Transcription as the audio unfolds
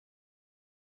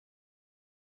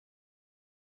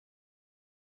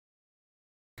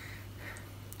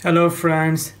Hello,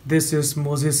 friends. This is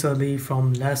Moses Ali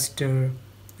from Leicester.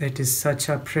 It is such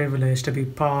a privilege to be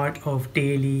part of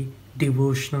daily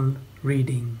devotional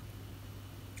reading.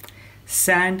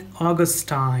 Saint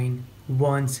Augustine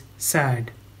once said,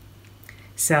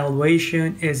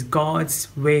 "Salvation is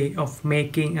God's way of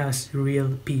making us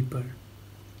real people."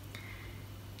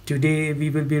 Today we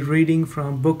will be reading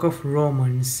from Book of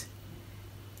Romans,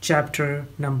 chapter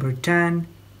number 10,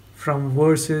 from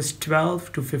verses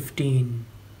 12 to 15.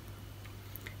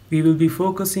 We will be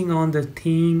focusing on the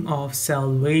theme of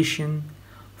salvation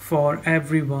for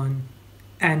everyone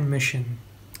and mission.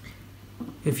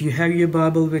 If you have your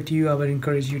Bible with you, I will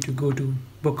encourage you to go to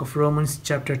Book of Romans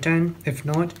chapter 10. If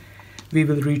not, we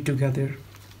will read together.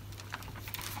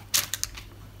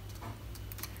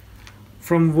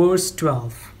 From verse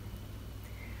 12.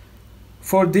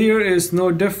 For there is no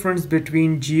difference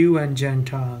between Jew and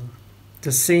Gentile.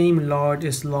 The same Lord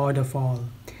is Lord of all,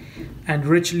 and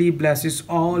richly blesses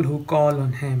all who call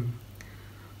on him.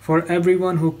 For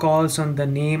everyone who calls on the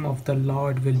name of the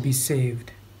Lord will be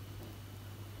saved.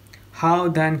 How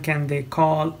then can they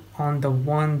call on the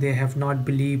one they have not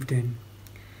believed in?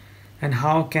 And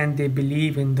how can they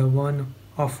believe in the one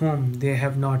of whom they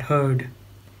have not heard?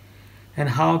 And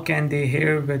how can they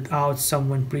hear without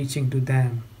someone preaching to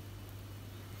them?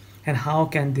 And how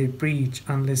can they preach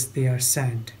unless they are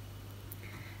sent?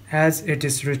 As it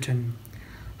is written,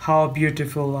 how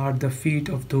beautiful are the feet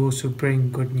of those who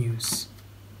bring good news.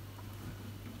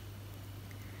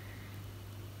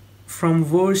 From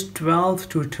verse 12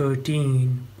 to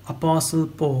 13, Apostle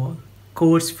Paul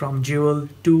quotes from Joel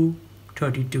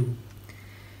 2:32.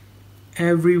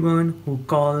 Everyone who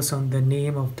calls on the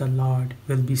name of the Lord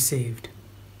will be saved.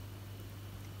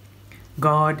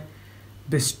 God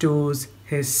bestows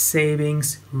his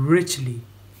savings richly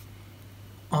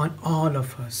on all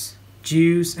of us,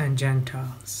 Jews and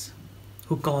Gentiles,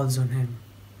 who calls on him.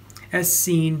 As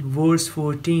seen, verse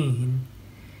 14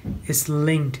 is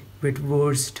linked with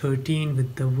verse 13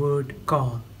 with the word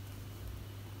call.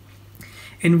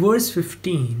 In verse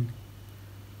 15,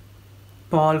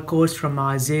 Paul quotes from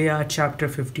Isaiah chapter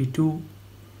 52,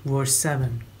 verse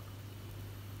 7.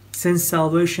 Since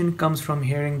salvation comes from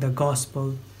hearing the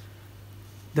gospel,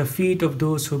 the feet of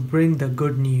those who bring the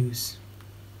good news,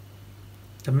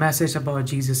 the message about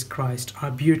Jesus Christ,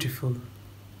 are beautiful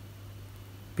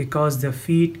because the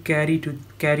feet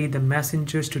carry the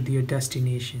messengers to their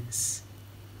destinations.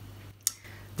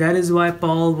 That is why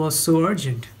Paul was so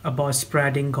urgent about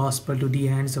spreading gospel to the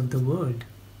ends of the world.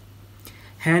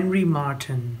 Henry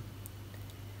Martyn,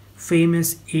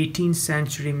 famous 18th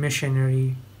century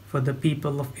missionary for the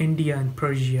people of India and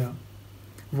Persia,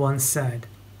 once said,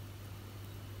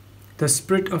 "The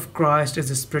Spirit of Christ is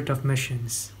the spirit of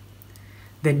missions.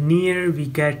 The nearer we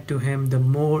get to him, the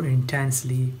more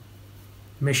intensely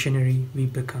missionary we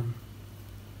become."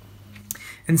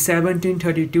 In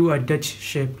 1732, a Dutch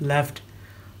ship left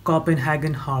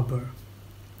Copenhagen harbor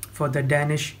for the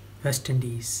Danish West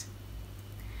Indies.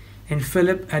 In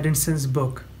Philip Edison's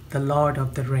book, The Lord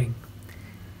of the Ring,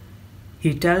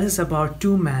 he tells us about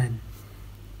two men,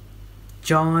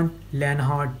 John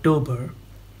Leonhard Dober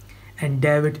and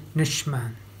David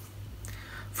Nitschmann,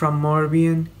 from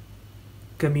Moravian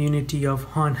community of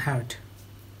Honhut.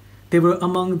 They were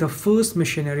among the first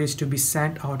missionaries to be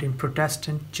sent out in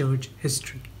Protestant church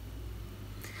history,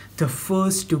 the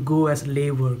first to go as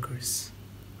lay workers,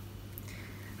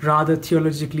 rather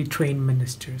theologically trained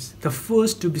ministers, the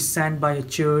first to be sent by a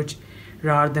church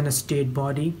rather than a state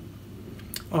body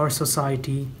or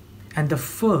society, and the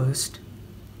first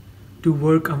to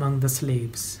work among the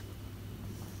slaves.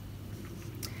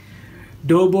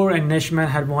 Dober and Nitschmann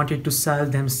had wanted to sell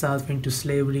themselves into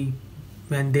slavery.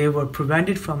 When they were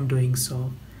prevented from doing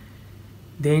so,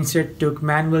 they instead took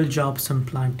manual jobs on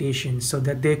plantations so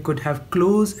that they could have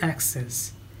close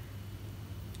access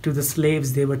to the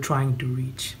slaves they were trying to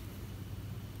reach.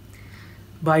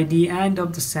 By the end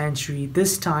of the century,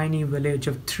 this tiny village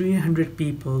of 300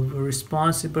 people were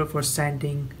responsible for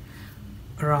sending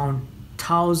around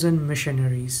 1,000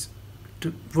 missionaries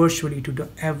virtually to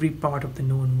every part of the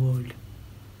known world.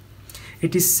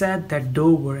 It is said that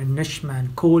Dober and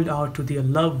Nitschmann called out to their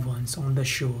loved ones on the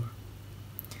shore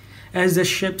as the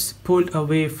ships pulled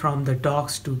away from the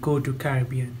docks to go to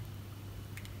Caribbean.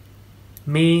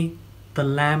 May the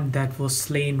lamb that was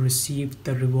slain receive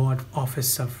the reward of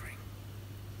his suffering.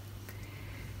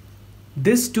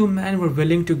 These two men were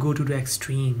willing to go to the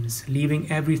extremes,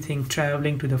 leaving everything,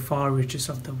 traveling to the far reaches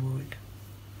of the world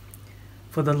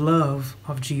for the love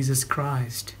of Jesus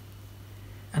Christ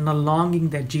and a longing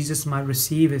that Jesus might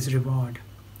receive his reward.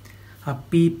 A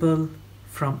people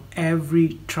from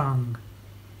every tongue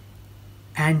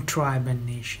and tribe and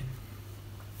nation.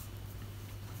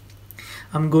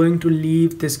 I'm going to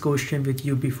leave this question with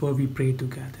you before we pray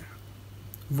together.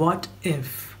 What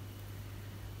if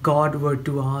God were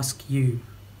to ask you,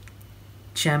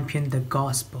 champion the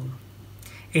gospel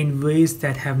in ways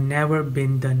that have never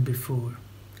been done before,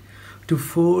 to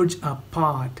forge a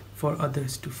path for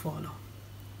others to follow?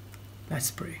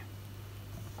 Let's pray.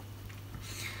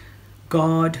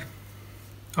 God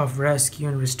of rescue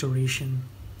and restoration,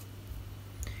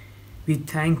 we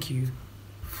thank you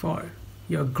for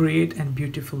your great and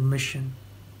beautiful mission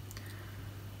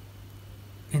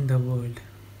in the world.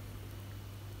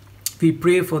 We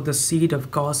pray for the seed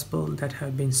of gospel that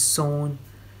have been sown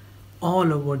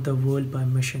all over the world by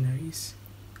missionaries,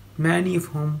 many of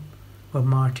whom were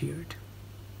martyred.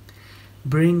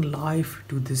 Bring life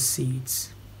to these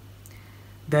seeds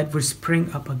that will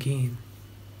spring up again.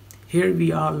 Here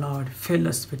we are, Lord, fill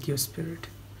us with your Spirit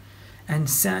and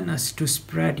send us to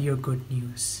spread your good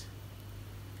news.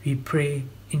 We pray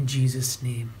in Jesus'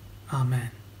 name.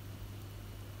 Amen.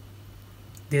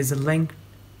 There's a link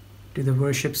to the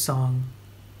worship song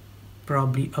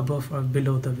probably above or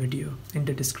below the video in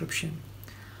the description.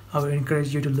 I would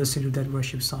encourage you to listen to that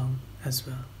worship song as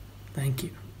well. Thank you.